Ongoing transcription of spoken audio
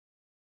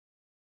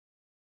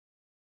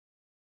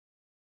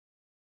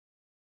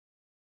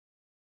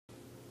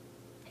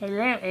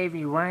Hello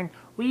everyone,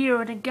 we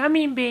are the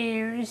Gummy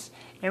Bears,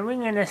 and we're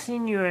gonna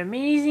sing you an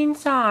amazing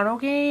song,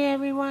 okay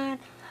everyone?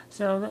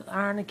 So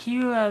on the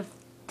cue of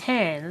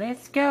 10,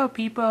 let's go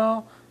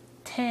people.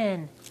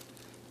 10,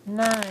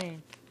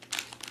 9,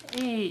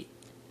 8,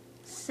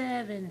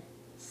 7,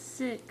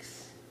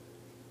 6,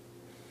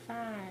 5,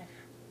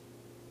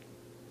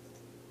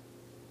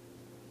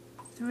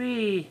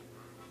 3,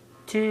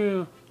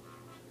 2,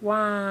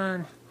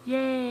 1,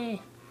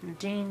 yay!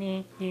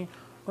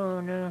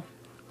 Oh no.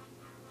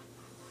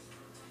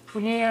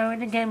 We are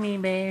the Gummy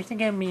Bears, the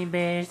Gummy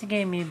Bears, the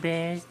Gummy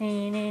Bears,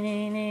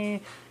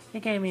 the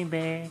Gummy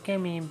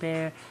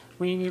Bear.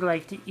 We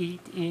like to eat.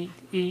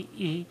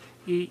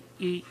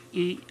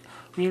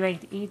 We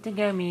like to eat the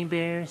Gummy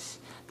Bears,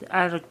 the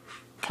other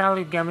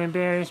colored Gummy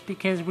Bears,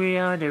 because we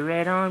are the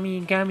Red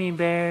Army Gummy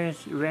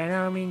Bears, Red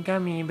Army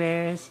Gummy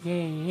Bears,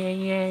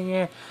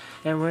 yeah.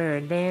 And we're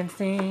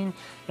dancing,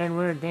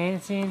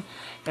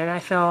 and I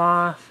fell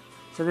off,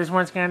 so this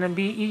one's gonna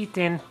be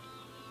eaten.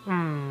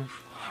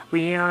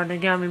 We are the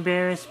Gummy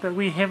Bears, but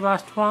we have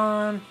lost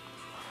one.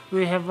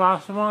 We have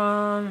lost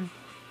one.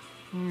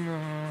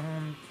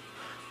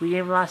 We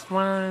have lost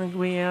one.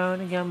 We are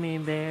the Gummy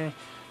Bears.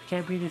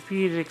 Can't be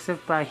defeated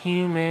except by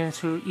humans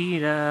who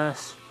eat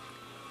us.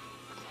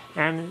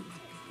 And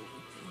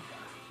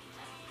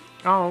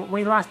oh,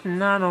 we lost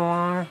another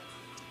one.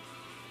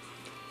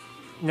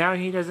 Now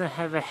he doesn't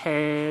have a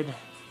head.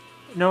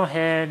 No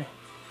head.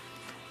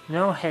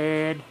 No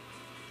head.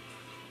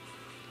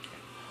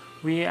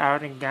 We are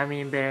the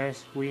Gummy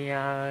Bears. We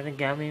are the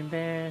Gummy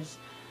Bears.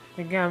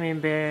 The Gummy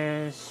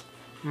Bears.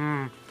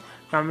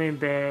 Gummy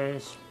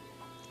Bears.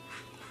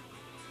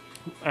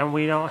 And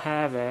we don't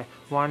have a.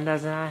 One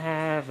doesn't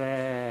have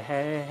a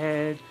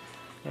head.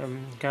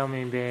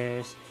 Gummy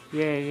Bears.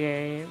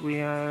 Yeah.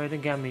 We are the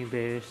Gummy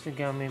Bears. The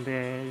Gummy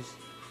Bears.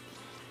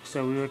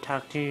 So we will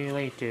talk to you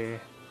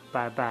later.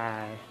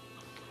 Bye.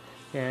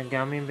 The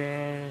Gummy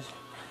Bears.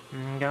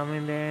 Gummy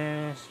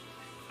Bears.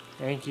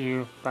 Thank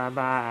you.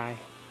 Bye.